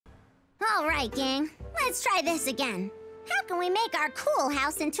All right, gang. Let's try this again. How can we make our cool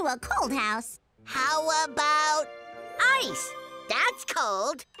house into a cold house? How about ice? That's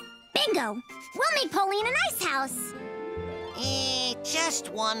cold. Bingo! We'll make Pauline an ice house. Just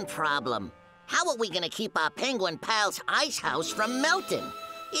one problem. How are we gonna keep our penguin pal's ice house from melting?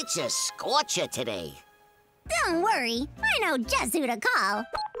 It's a scorcher today. Don't worry. I know just who to call.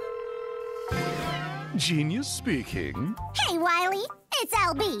 Genius speaking. Hey, Wiley. It's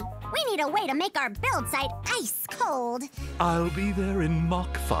LB. We need a way to make our build site ice cold. I'll be there in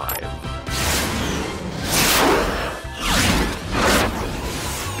Mach 5.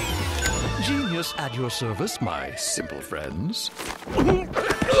 Genius at your service, my simple friends.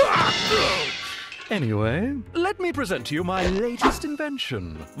 Anyway, let me present to you my latest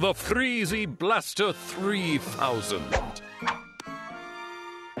invention, the Freezy Blaster 3000.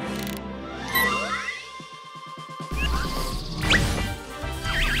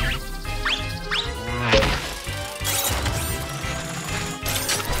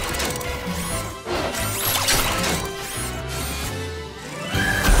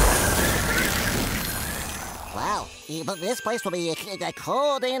 Wow, this place will be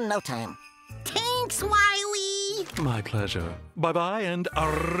cold in no time. Thanks, Wiley! My pleasure. Bye-bye and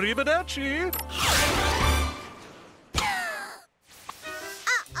arrivederci.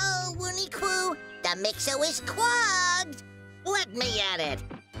 Uh-oh, Looney Crew. The mixer is clogged. Let me at it.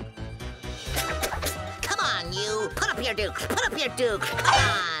 Come on, you. Put up your duke. Put up your duke. Come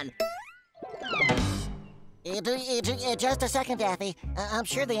on. Just a second, Daffy. I'm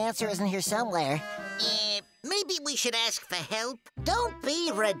sure the answer is in here somewhere. Maybe we should ask for help? Don't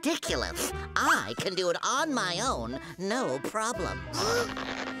be ridiculous. I can do it on my own, no problem.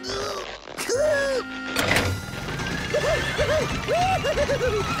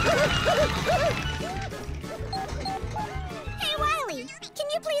 Hey, Wiley. Can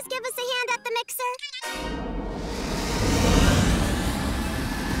you please give us a hand at the mixer?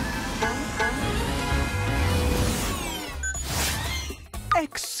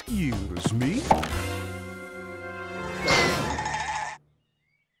 Excuse me?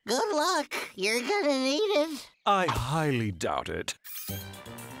 Good luck. You're gonna need it. I highly doubt it.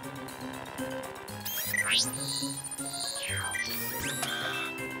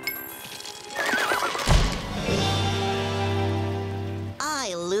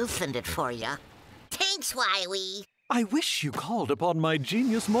 I loosened it for you. Thanks, Wiley. I wish you called upon my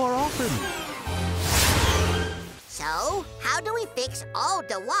genius more often. So, how do we fix all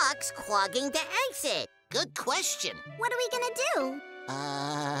the locks clogging the exit? Good question. What are we gonna do?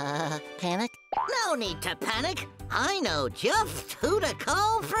 Panic? No need to panic. I know just who to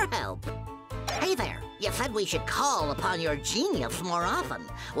call for help. Hey there, you said we should call upon your genius more often.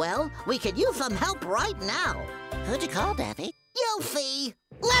 Well, we could use some help right now. Who'd you call, Daffy? You'll see.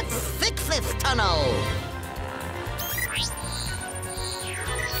 Let's fix this tunnel.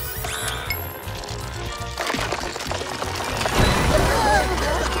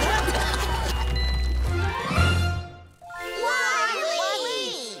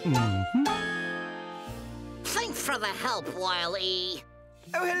 Thanks for the help, Wiley.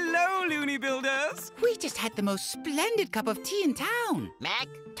 Oh, hello, Looney Builders. We just had the most splendid cup of tea in town. Mac,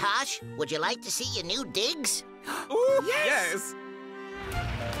 Tosh, would you like to see your new digs? Oh, yes.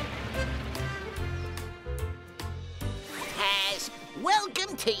 Has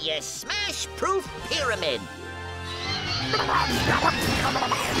welcome to your smash-proof pyramid. Look!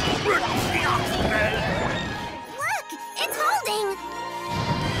 It's holding!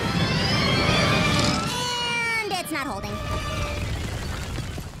 And it's not holding.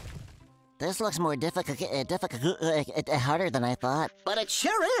 This looks more harder than I thought. But it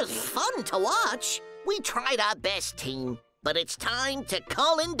sure is fun to watch. We tried our best, team. But it's time to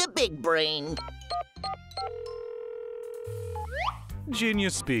call in the big brain.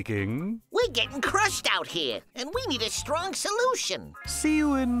 Genius speaking. We're getting crushed out here, and we need a strong solution. See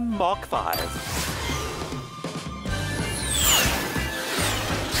you in Mach 5.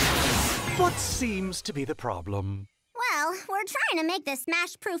 What seems to be the problem? Well, we're trying to make this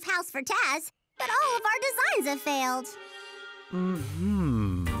smash-proof house for Taz, but all of our designs have failed.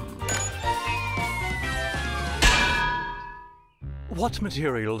 What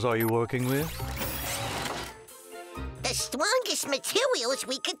materials are you working with? The strongest materials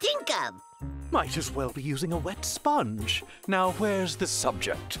we could think of. Might as well be using a wet sponge. Now, where's the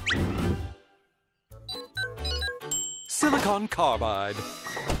subject? Silicon carbide.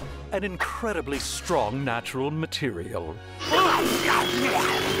 An incredibly strong natural material.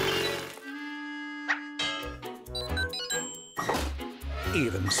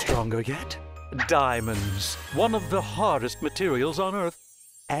 Even stronger yet, diamonds. One of the hardest materials on Earth.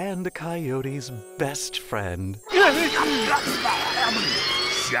 and a coyote's best friend.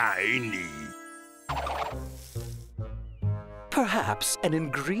 Shiny. Perhaps an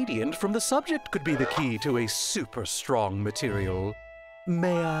ingredient from the subject could be the key to a super strong material.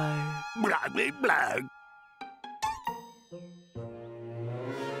 May I? Blah, blah, blah.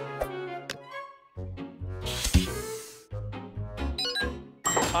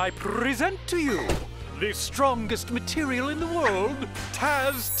 I present to you the strongest material in the world,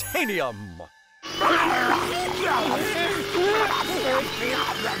 Taztanium.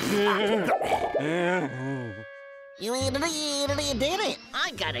 You did it.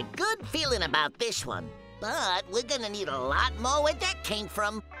 I got a good feeling about this one. But we're gonna need a lot more where that came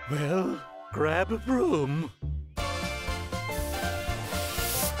from. Well, grab a broom.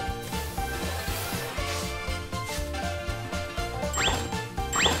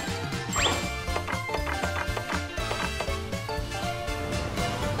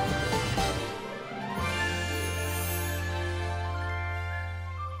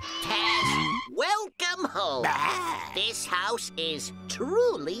 Welcome home. This house is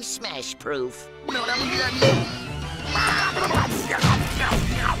truly smash-proof.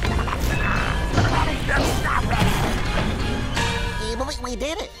 We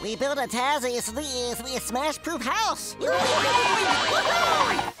did it. We built a smash-proof house.